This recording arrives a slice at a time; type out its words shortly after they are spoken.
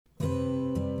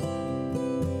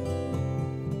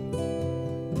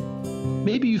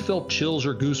Maybe you felt chills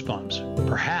or goosebumps.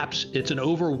 Perhaps it's an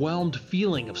overwhelmed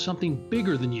feeling of something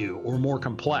bigger than you or more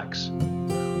complex.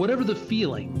 Whatever the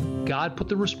feeling, God put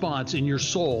the response in your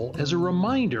soul as a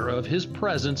reminder of His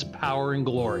presence, power, and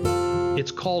glory.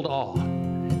 It's called awe,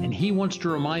 and He wants to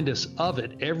remind us of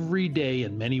it every day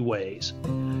in many ways.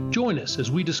 Join us as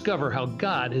we discover how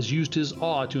God has used His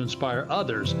awe to inspire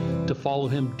others to follow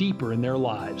Him deeper in their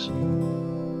lives.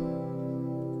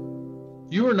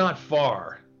 You Are Not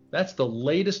Far. That's the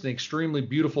latest and extremely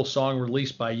beautiful song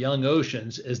released by Young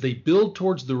Oceans as they build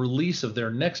towards the release of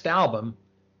their next album,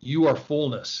 You Are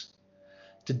Fullness.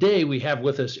 Today we have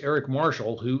with us Eric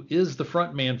Marshall, who is the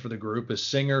front man for the group, a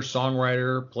singer,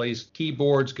 songwriter, plays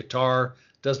keyboards, guitar,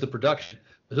 does the production,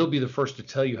 but he'll be the first to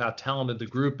tell you how talented the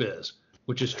group is,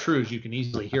 which is true, as you can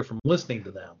easily hear from listening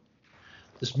to them.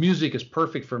 This music is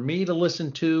perfect for me to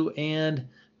listen to and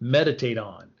meditate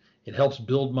on. It helps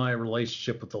build my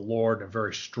relationship with the Lord in a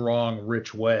very strong,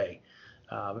 rich way,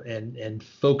 and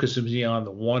focuses me on the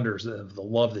wonders of the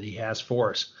love that He has for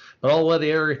us. But I'll let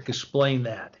Eric explain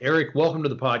that. Eric, welcome to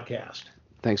the podcast.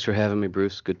 Thanks for having me,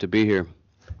 Bruce. Good to be here.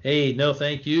 Hey, no,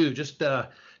 thank you. Just why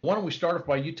don't we start off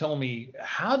by you telling me,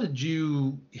 how did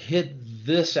you hit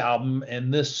this album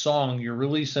and this song? You're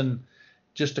releasing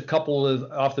just a couple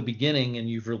of off the beginning, and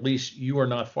you've released You Are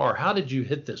Not Far. How did you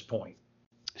hit this point?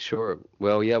 Sure.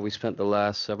 Well, yeah, we spent the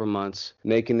last several months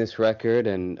making this record,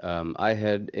 and I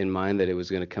had in mind that it was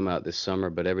going to come out this summer,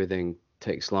 but everything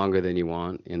takes longer than you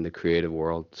want in the creative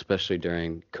world, especially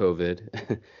during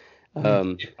COVID.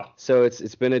 So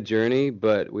it's been a journey,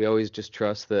 but we always just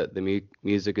trust that the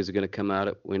music is going to come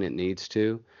out when it needs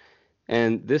to.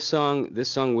 And this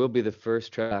song will be the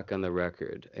first track on the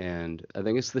record, and I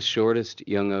think it's the shortest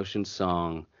Young Ocean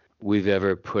song we've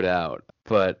ever put out.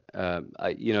 But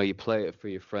you play it for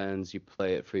your friends, you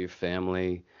play it for your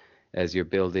family as you're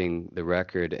building the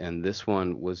record, and this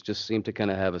one seemed to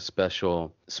kind of have a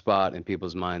special spot in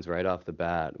people's minds right off the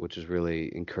bat, which is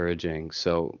really encouraging.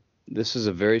 So this is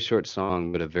a very short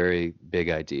song, but a very big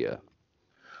idea.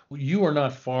 Well, You Are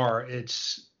Not Far.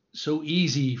 It's so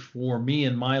easy for me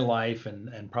in my life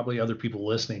and probably other people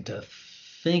listening to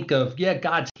think of, yeah,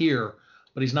 God's here,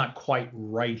 but He's not quite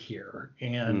right here.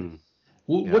 And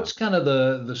what's kind of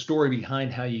the story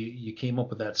behind how you came up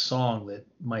with that song that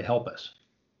might help us?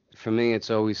 For me, it's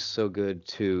always so good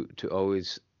to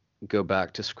always go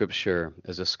back to Scripture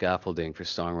as a scaffolding for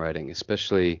songwriting,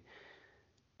 especially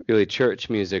really church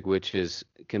music, which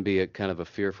can be a kind of a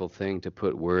fearful thing to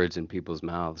put words in people's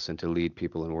mouths and to lead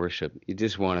people in worship. You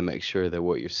just want to make sure that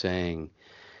what you're saying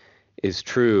is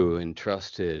true and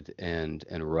trusted and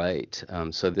right.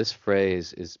 So this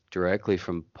phrase is directly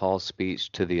from Paul's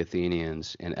speech to the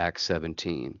Athenians in Acts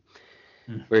 17,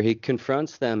 where he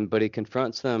confronts them, but he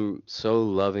confronts them so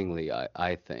lovingly,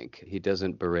 I think. He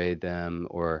doesn't berate them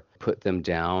or put them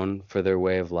down for their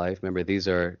way of life. Remember, these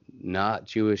are not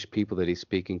Jewish people that he's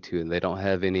speaking to, and they don't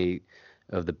have any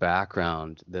of the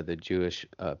background that the Jewish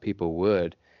people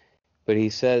would. But he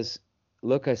says,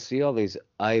 look, I see all these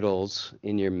idols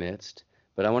in your midst,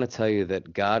 but I want to tell you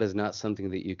that God is not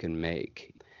something that you can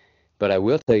make. But I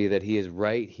will tell you that He is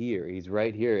right here. He's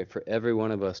right here for every one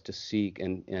of us to seek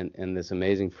and this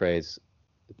amazing phrase,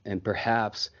 and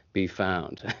perhaps be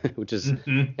found, which is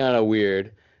kind of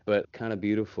weird, but kind of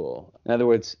beautiful. In other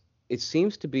words, it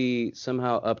seems to be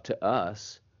somehow up to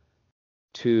us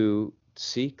to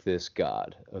seek this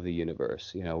God of the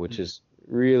universe, which is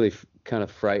really kind of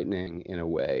frightening in a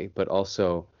way, but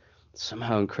also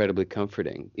somehow incredibly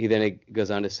comforting. He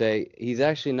goes on to say, He's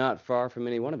actually not far from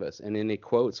any one of us. And then he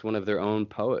quotes one of their own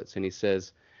poets, and he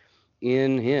says,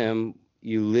 in Him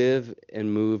you live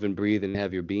and move and breathe and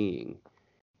have your being,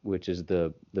 which is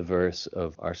the verse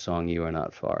of our song, You Are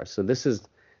Not Far. So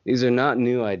these are not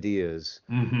new ideas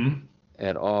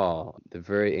at all. They're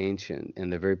very ancient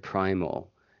and they're very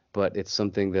primal, but it's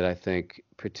something that I think,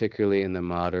 particularly in the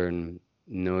modern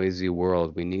noisy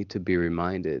world, we need to be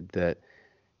reminded that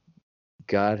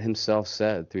God Himself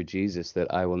said through Jesus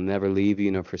that I will never leave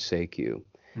you nor forsake you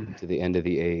to the end of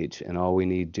the age. And all we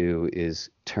need to do is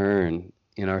turn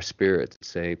in our spirit and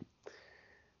say,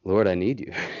 Lord, I need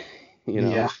you.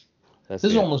 Yeah. This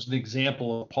is almost an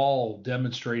example of Paul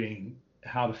demonstrating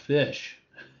how to fish.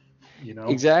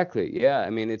 Exactly. Yeah. I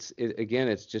mean, it's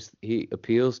just, he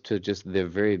appeals to just the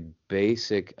very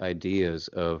basic ideas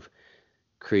of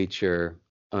creature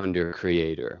under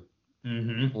creator.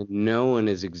 And no one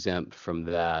is exempt from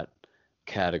that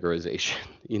categorization.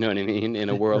 You know what I mean? In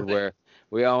a world where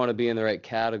we all want to be in the right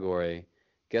category,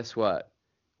 guess what?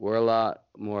 We're a lot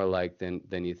more alike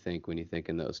than you think when you think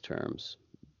in those terms.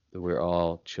 We're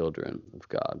all children of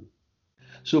God.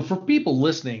 So for people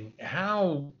listening,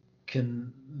 how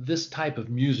can this type of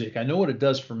music, I know what it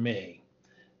does for me,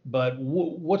 but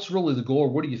what's really the goal?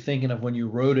 What are you thinking of when you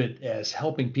wrote it as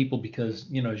helping people? Because,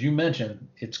 as you mentioned,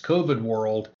 it's COVID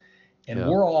world and Yeah.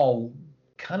 we're all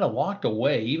kind of locked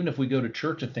away. Even if we go to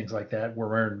church and things like that, we're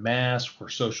wearing masks, we're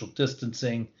social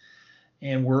distancing,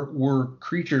 and we're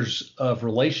creatures of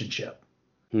relationship.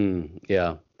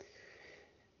 Yeah.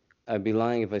 I'd be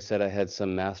lying if I said I had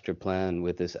some master plan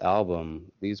with this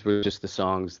album. These were just the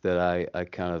songs that I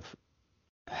kind of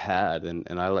had,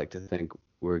 and I like to think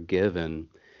were given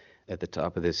at the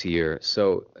top of this year.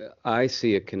 So I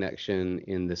see a connection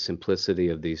in the simplicity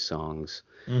of these songs,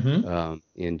 Hmm.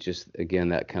 in just, again,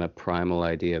 that kind of primal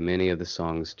idea. Many of the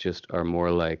songs just are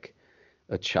more like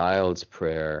a child's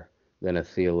prayer than a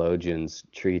theologian's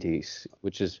treatise,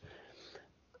 which is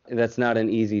that's not an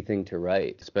easy thing to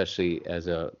write, especially as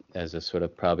a sort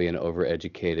of probably an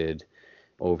overeducated,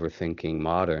 overthinking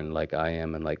modern like I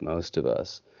am and like most of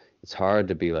us. It's hard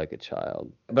to be like a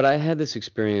child. But I had this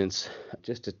experience,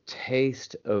 just a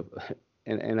taste of,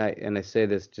 and I say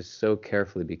this just so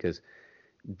carefully because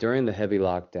during the heavy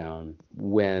lockdown,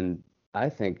 when I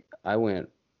think I went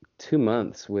 2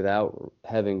 months without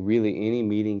having really any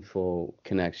meaningful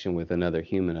connection with another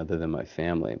human other than my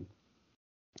family,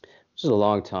 which is a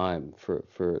long time for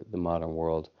the modern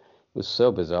world. It was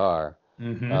so bizarre.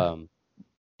 Hmm. Um,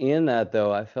 in that,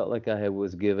 though, I felt like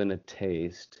was given a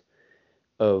taste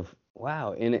of,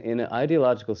 wow, in an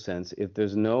ideological sense, if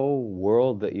there's no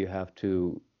world that you have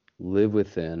to live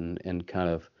within and kind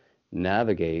of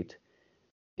navigate,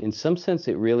 in some sense,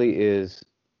 it really is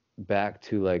back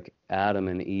to like Adam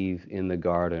and Eve in the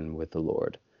garden with the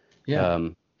Lord. Yeah.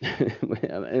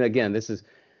 And again, this is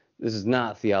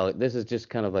not theology. This is just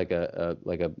kind of like a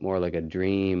more like a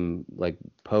dream, like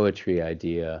poetry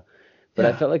idea. But I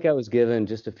Yeah. felt like I was given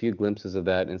just a few glimpses of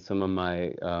that in some of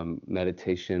my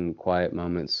meditation quiet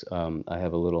moments. I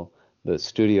have the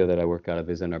studio that I work out of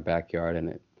is in our backyard, and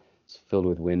it's filled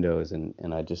with windows, and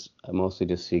I mostly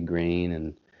just see green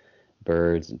and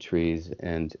birds and trees,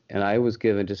 and I was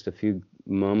given just a few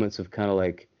moments of kind of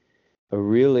like a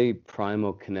really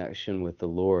primal connection with the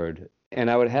Lord.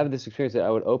 And I would have this experience that I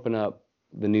would open up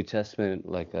the New Testament,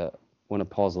 like one of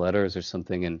Paul's letters or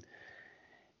something,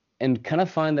 and kind of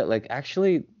find that like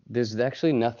actually there's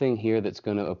actually nothing here that's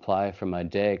going to apply for my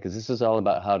day, because this is all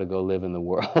about how to go live in the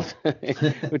world,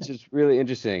 which is really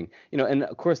interesting. And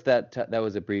of course that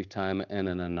was a brief time and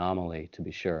an anomaly, to be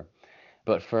sure.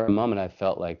 But for a moment I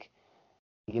felt like,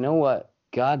 you know what?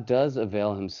 God does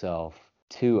avail himself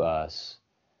to us,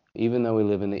 even though we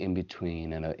live in the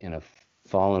in-between in a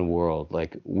fallen world.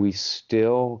 Like, we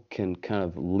still can kind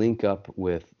of link up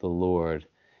with the Lord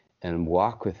and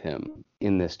walk with him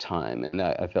in this time. And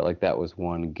I felt like that was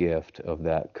one gift of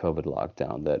that COVID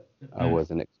lockdown that I Mhm.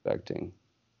 wasn't expecting.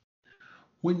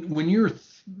 When you're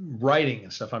writing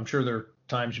and stuff, I'm sure there are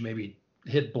times you maybe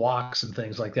hit blocks and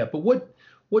things like that. But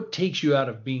what takes you out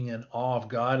of being in awe of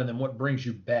God, and then what brings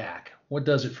you back? What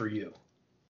does it for you?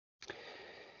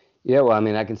 Yeah, well, I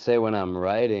mean, I can say when I'm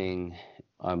writing,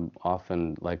 I'm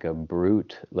often like a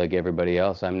brute, like everybody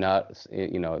else. I'm not,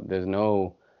 there's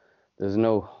no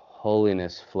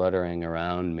holiness fluttering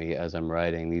around me as I'm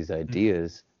writing these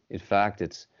ideas. In fact,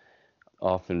 it's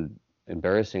often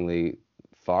embarrassingly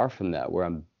far from that, where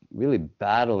I'm really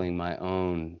battling my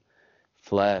own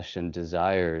flesh and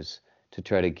desires to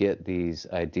try to get these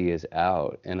ideas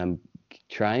out. And I'm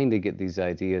trying to get these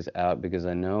ideas out because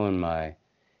I know in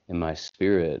my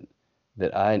spirit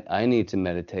that I need to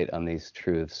meditate on these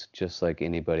truths just like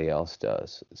anybody else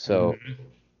does. So Mhm.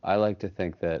 I like to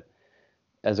think that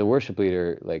as a worship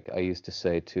leader, like I used to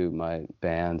say to my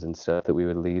bands and stuff that we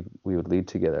would lead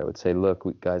together, I would say, look,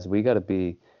 guys, we got to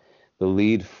be the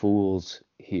lead fools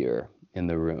here in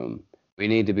the room. We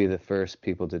need to be the first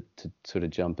people to sort of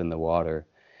jump in the water,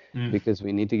 Mm. because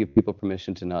we need to give people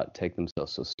permission to not take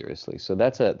themselves so seriously. So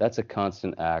that's a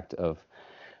constant act of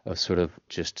sort of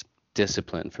just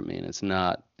discipline for me, and it's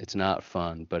not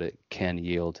fun, but it can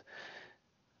yield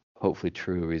hopefully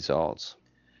true results.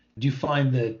 Do you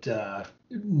find that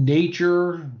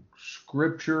nature,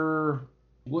 scripture,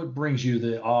 what brings you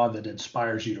the awe that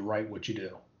inspires you to write what you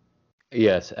do?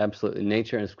 Yes, absolutely.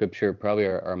 Nature and scripture probably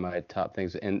are my top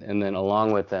things. And then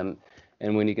along with them,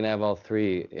 and when you can have all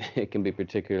three, it can be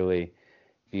particularly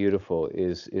beautiful,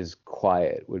 is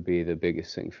quiet would be the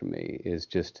biggest thing for me, is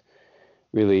just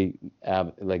really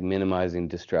like minimizing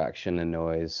distraction and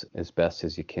noise as best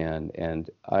as you can. And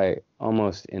I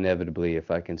almost inevitably,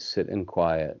 if I can sit in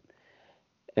quiet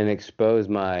and expose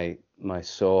my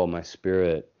soul, my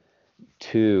spirit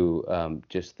to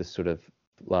just the sort of,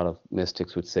 a lot of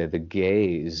mystics would say, the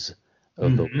gaze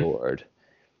of the Hmm. Lord,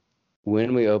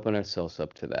 when we open ourselves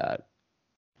up to that,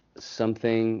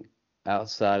 something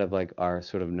outside of like our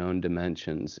sort of known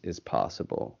dimensions is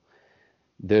possible.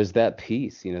 There's that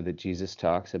peace, that Jesus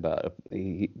talks about.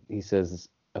 He says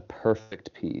a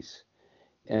perfect peace.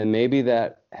 And maybe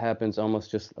that happens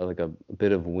almost just like a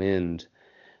bit of wind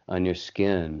on your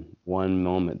skin one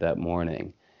moment that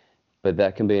morning, but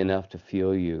that can be enough to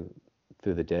fuel you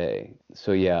through the day.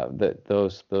 So yeah,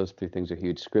 those three things are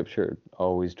huge. Scripture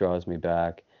always draws me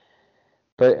back.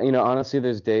 But honestly,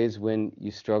 there's days when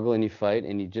you struggle and you fight,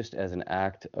 and you just, as an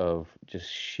act of just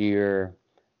sheer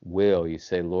will, you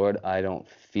say, Lord, I don't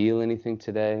feel anything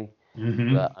today,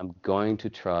 Mm-hmm. but I'm going to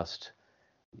trust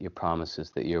your promises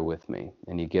that you're with me.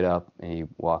 And you get up and you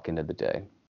walk into the day.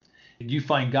 Do you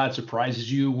find God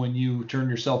surprises you when you turn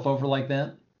yourself over like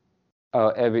that?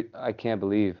 Oh, I can't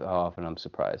believe how often I'm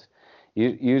surprised.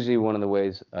 Usually, one of the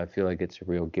ways I feel like it's a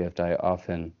real gift, I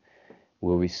often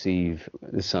will receive,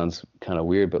 this sounds kind of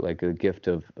weird, but like a gift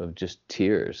of just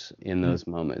tears in those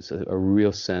moments, a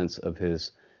real sense of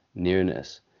his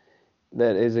nearness.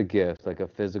 That is a gift, like a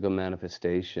physical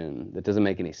manifestation that doesn't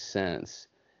make any sense,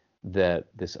 that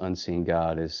this unseen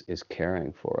God is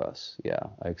caring for us. Yeah,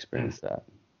 I Mm. experienced that.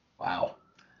 Wow.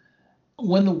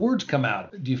 When the words come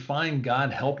out, do you find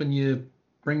God helping you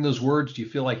bring those words? Do you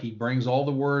feel like He brings all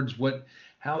the words?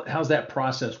 How's that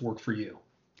process work for you?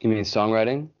 You mean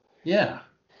songwriting? Yeah.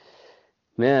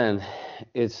 Man,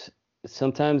 it's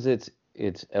sometimes it's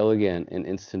elegant and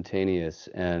instantaneous,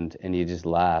 and you just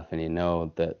laugh and you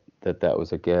know that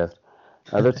was a gift.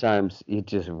 Other times you're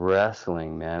just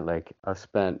wrestling, man. Like I've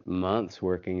spent months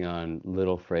working on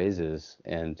little phrases,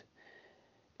 and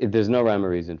there's no rhyme or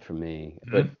reason for me.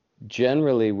 But Mhm.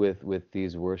 generally with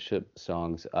these worship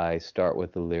songs, I start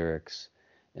with the lyrics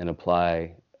and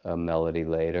apply a melody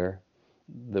later.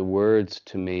 The words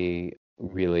to me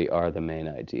really are the main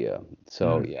idea.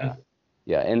 So yeah. Mhm.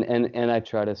 Yeah, and I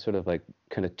try to sort of like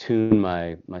kind of tune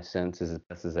my senses as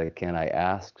best as I can. I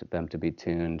ask them to be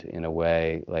tuned in a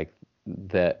way like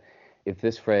that if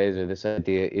this phrase or this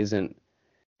idea isn't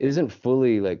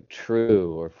fully like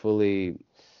true or fully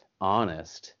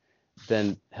honest,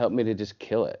 then help me to just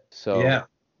kill it. So Yeah.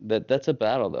 that's a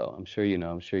battle though. I'm sure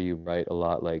you write a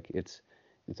lot. Like it's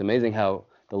amazing how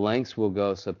the lengths we'll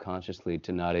go subconsciously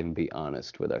to not even be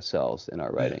honest with ourselves in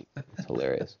our writing. It's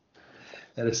hilarious.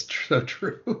 That is so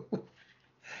true.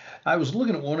 I was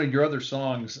looking at one of your other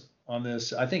songs on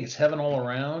this. I think it's Heaven All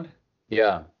Around.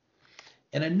 Yeah.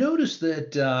 And I noticed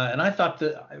that, and I thought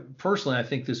that personally, I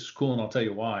think this is cool, and I'll tell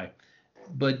you why.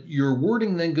 But your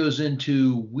wording then goes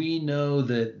into, we know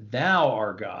that thou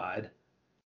art God.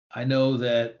 I know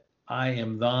that I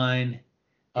am thine.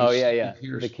 A Oh yeah, city yeah.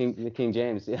 pierced. The King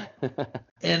James. Yeah.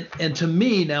 And to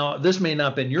me, now this may not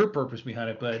have been your purpose behind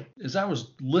it, but as I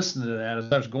was listening to that,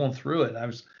 as I was going through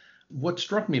it, what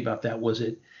struck me about that was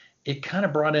it kind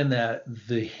of brought in that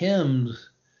the hymns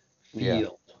Yeah.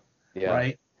 feel, Yeah.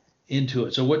 right, into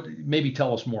it. So what maybe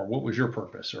tell us more. What was your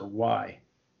purpose or why?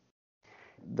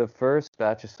 The first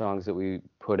batch of songs that we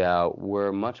put out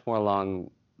were much more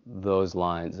along those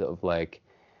lines of like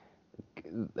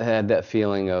had that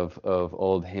feeling of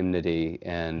old hymnody,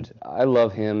 and I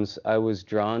love hymns. I was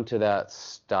drawn to that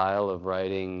style of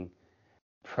writing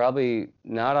probably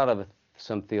not out of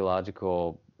some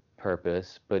theological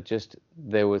purpose, but just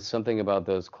there was something about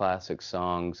those classic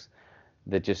songs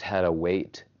that just had a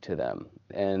weight to them.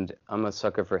 And I'm a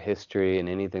sucker for history and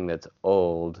anything that's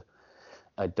old.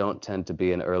 I don't tend to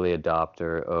be an early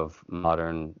adopter of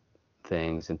modern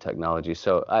things and technology.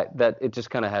 So that it just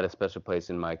kind of had a special place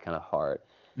in my kind of heart.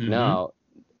 Mm-hmm. Now,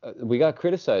 we got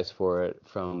criticized for it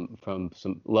from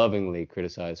some lovingly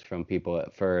criticized from people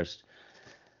at first.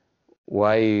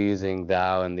 Why are you using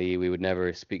thou and thee? We would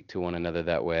never speak to one another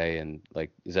that way. And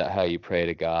like, is that how you pray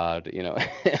to God?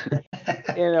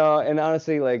 And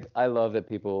honestly, like I love that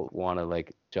people want to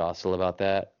like jostle about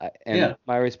that. And Yeah.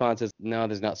 my response is no,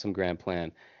 there's not some grand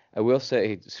plan. I will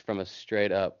say, just from a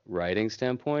straight up writing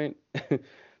standpoint,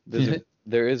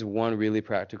 there is one really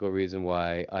practical reason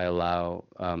why I allow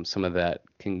some of that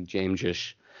King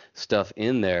Jamesish stuff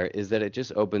in there is that it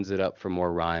just opens it up for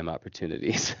more rhyme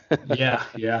opportunities. Yeah.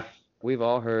 Yeah. We've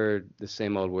all heard the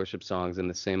same old worship songs and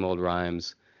the same old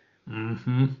rhymes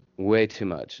Mm-hmm. way too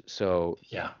much. So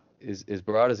Yeah. as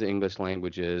broad as the English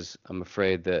language is, I'm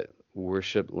afraid that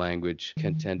worship language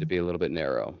can tend to be a little bit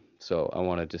narrow. So I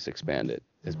want to just expand it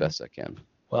as best I can.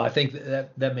 Well, I think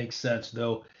that makes sense,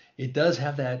 though. It does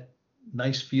have that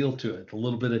nice feel to it, a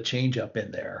little bit of change up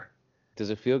in there.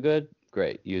 Does it feel good?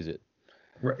 Great, use it.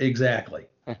 Exactly.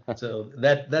 So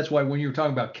that's why when you were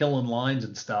talking about killing lines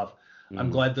and stuff, I'm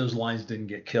Mm. glad those lines didn't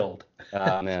get killed.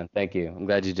 Ah, man, thank you. I'm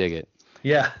glad you dig it.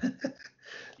 Yeah.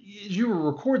 As you were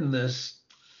recording this,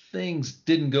 things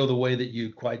didn't go the way that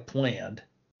you quite planned.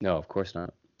 No, of course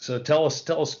not. So tell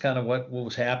us kind of what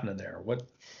was happening there. What?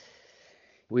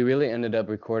 We really ended up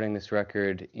recording this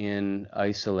record in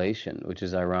isolation, which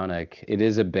is ironic. It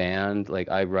is a band, like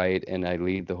I write and I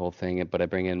lead the whole thing, but I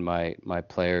bring in my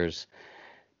players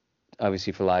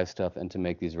obviously for live stuff and to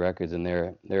make these records, and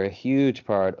they're a huge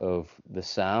part of the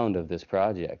sound of this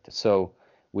project. So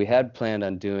we had planned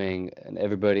on doing an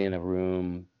everybody in a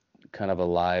room kind of a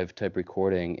live type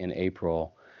recording in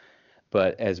April,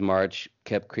 but as March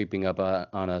kept creeping up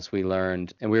on us, we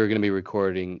learned, and we were going to be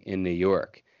recording in New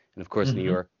York. And of course, New Hmm.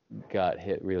 York got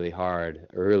hit really hard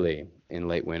early in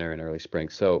late winter and early spring.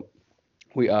 So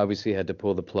we obviously had to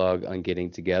pull the plug on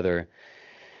getting together.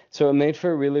 So it made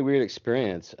for a really weird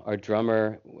experience. Our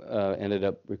drummer ended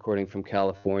up recording from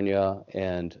California,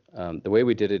 and the way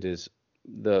we did it is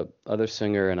the other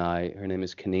singer and I, her name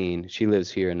is Kaneen, she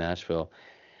lives here in Nashville.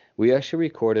 We actually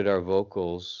recorded our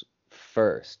vocals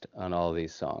first on all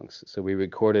these songs. So we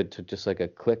recorded to just like a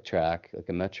click track, like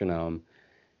a metronome,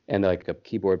 and like a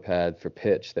keyboard pad for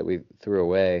pitch that we threw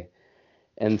away,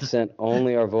 and sent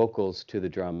only our vocals to the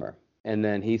drummer. And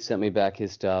then he sent me back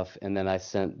his stuff, and then I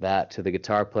sent that to the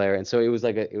guitar player. And so it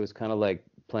was kind of like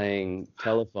playing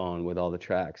telephone with all the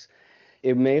tracks.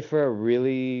 It made for a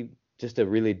really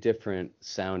different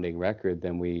sounding record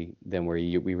than we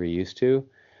were used to,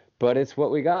 but it's what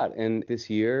we got. And this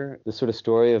year, the sort of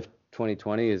story of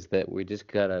 2020 is that we just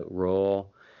gotta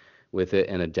roll with it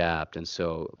and adapt. And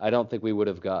so I don't think we would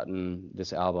have gotten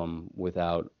this album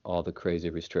without all the crazy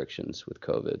restrictions with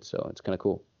COVID. So it's kind of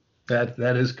cool.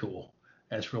 That is cool.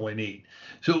 That's really neat.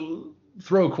 So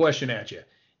throw a question at you.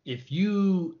 If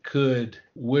you could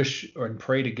wish or and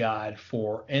pray to God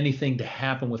for anything to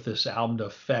happen with this album to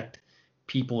affect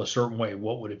people a certain way,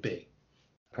 what would it be?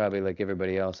 Probably like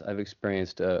everybody else, I've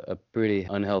experienced a pretty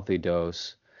unhealthy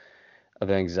dose of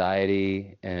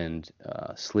anxiety and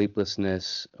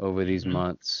sleeplessness over these Hmm.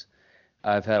 months.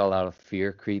 I've had a lot of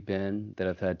fear creep in that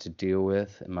I've had to deal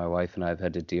with, and my wife and I have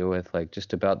had to deal with, like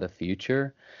just about the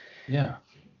future. Yeah.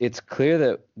 It's clear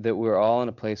that we're all in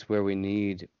a place where we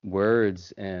need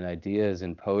words and ideas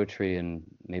and poetry and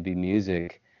maybe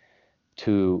music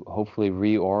to hopefully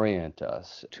reorient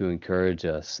us, to encourage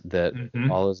us that Hmm.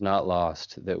 all is not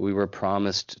lost, that we were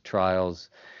promised trials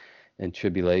and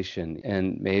tribulation.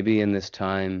 And maybe in this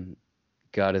time,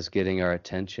 God is getting our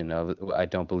attention. I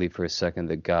don't believe for a second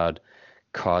that God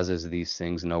causes these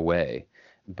things, no way.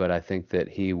 But I think that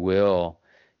He will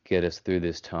get us through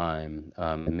this time.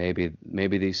 And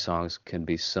maybe these songs can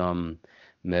be some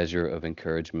measure of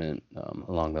encouragement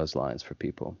along those lines for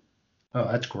people. Oh,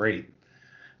 that's great.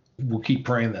 We'll keep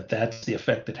praying that that's the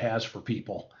effect it has for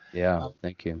people. Yeah,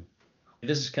 thank you.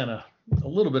 This is kind of a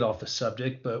little bit off the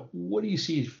subject, but what do you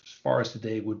see as far as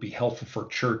today would be helpful for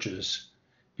churches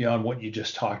beyond what you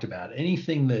just talked about?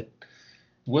 Anything that,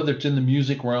 whether it's in the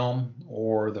music realm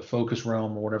or the focus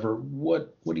realm or whatever,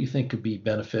 what do you think could be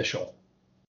beneficial?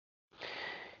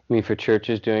 I mean, for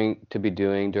churches to be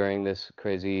doing during this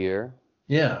crazy year.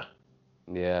 Yeah.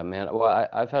 Yeah, man. Well,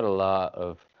 I've had a lot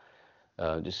of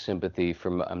just sympathy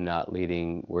from I'm not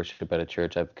leading worship at a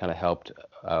church. I've kind of helped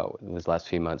these last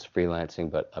few months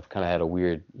freelancing, but I've kind of had a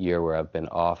weird year where I've been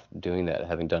off doing that,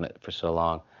 having done it for so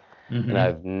long. And Hmm.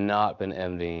 I've not been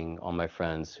envying all my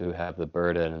friends who have the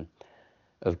burden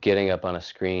of getting up on a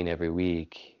screen every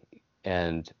week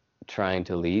and trying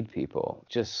to lead people.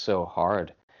 Just so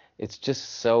hard. It's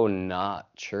just so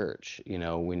not church,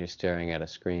 when you're staring at a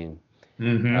screen.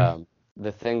 Hmm. Um,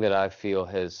 the thing that I feel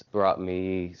has brought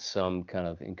me some kind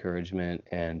of encouragement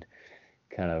and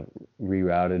kind of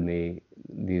rerouted me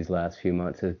these last few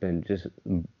months has been just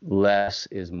less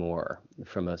is more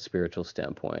from a spiritual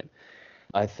standpoint.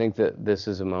 I think that this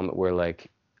is a moment where,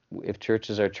 like, if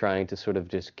churches are trying to sort of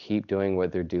just keep doing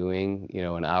what they're doing,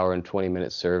 an hour and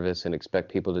 20-minute service and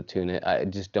expect people to tune in, I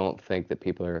just don't think that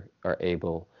people are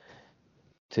able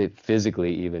to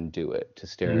physically even do it, to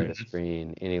stare at a Hmm.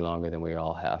 screen any longer than we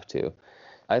all have to.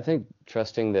 I think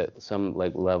trusting that some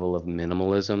like level of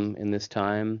minimalism in this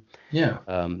time, Yeah.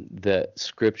 that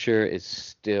scripture is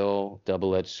still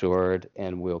double-edged sword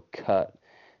and will cut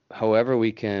however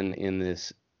we can in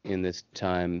this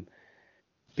time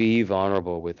be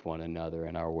vulnerable with one another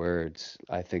in our words.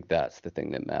 I think that's the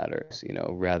thing that matters,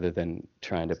 rather than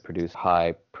trying to produce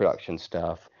high production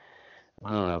stuff.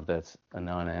 I don't know if that's a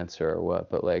non-answer or what,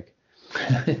 but like,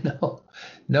 No,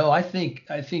 no, I think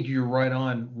you're right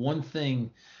on. One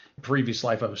thing, previous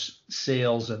life I was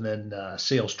sales and then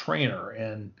sales trainer,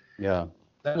 and yeah,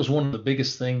 that was one of the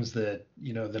biggest things that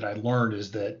that I learned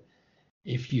is that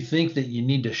If you think that you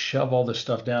need to shove all this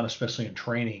stuff down, especially in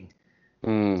training, to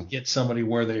Mm, get somebody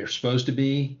where they're supposed to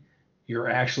be, you're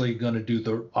actually going to do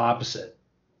the opposite.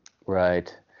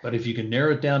 right. But if you can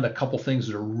narrow it down to a couple things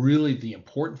that are really the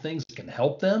important things that can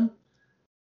help them,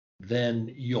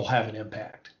 then you'll have an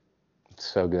impact. It's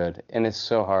so good. And it's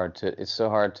so hard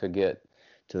to get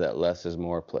to that less is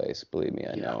more place. Believe me,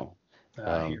 I Yeah, know. I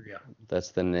Um, hear you.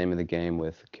 that's the name of the game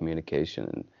with communication,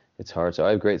 and it's hard. So I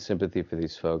have great sympathy for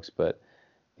these folks, but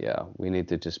yeah, we need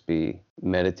to just be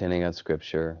meditating on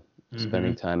scripture, Hmm.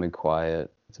 spending time in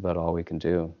quiet. It's about all we can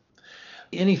do.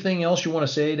 Anything else you want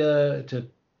to say to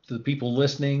the people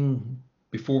listening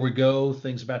before we go?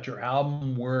 Things about your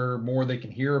album, where more they can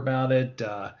hear about it,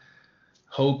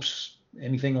 hopes,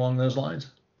 anything along those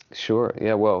lines? Sure.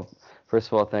 Yeah. Well, first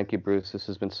of all, thank you, Bruce. This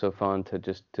has been so fun to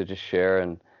just share,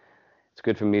 and it's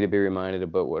good for me to be reminded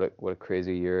about what a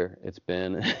crazy year it's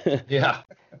been. Yeah.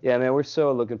 Yeah, man, we're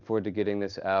so looking forward to getting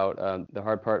this out. The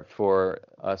hard part for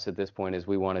us at this point is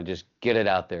we want to just get it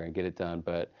out there and get it done,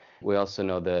 but we also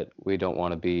know that we don't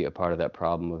want to be a part of that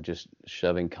problem of just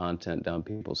shoving content down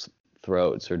people's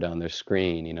throats or down their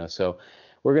screen, you know. So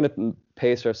we're going to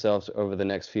pace ourselves over the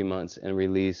next few months and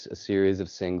release a series of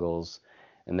singles,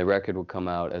 and the record will come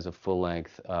out as a full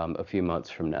length a few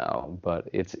months from now. But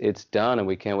it's done, and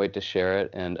we can't wait to share it.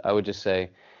 And I would just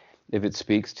say, if it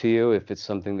speaks to you, if it's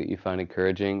something that you find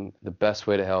encouraging, the best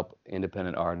way to help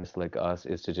independent artists like us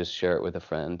is to just share it with a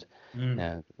friend, Mm,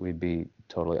 and we'd be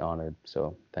totally honored.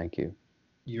 So thank you.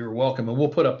 you're welcome. And we'll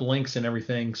put up links and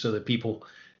everything so that people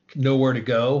know where to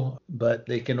go, but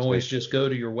they can always Sweet. just go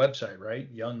to your website, right?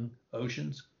 Young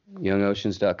Oceans.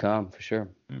 YoungOceans.com for sure.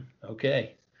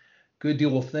 Okay. Good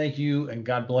deal. Well, thank you and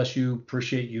God bless you.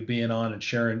 Appreciate you being on and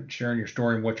sharing your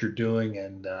story and what you're doing.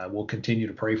 And we'll continue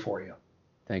to pray for you.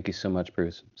 Thank you so much,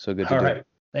 Bruce. So good to All do. right.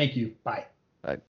 Thank you. Bye.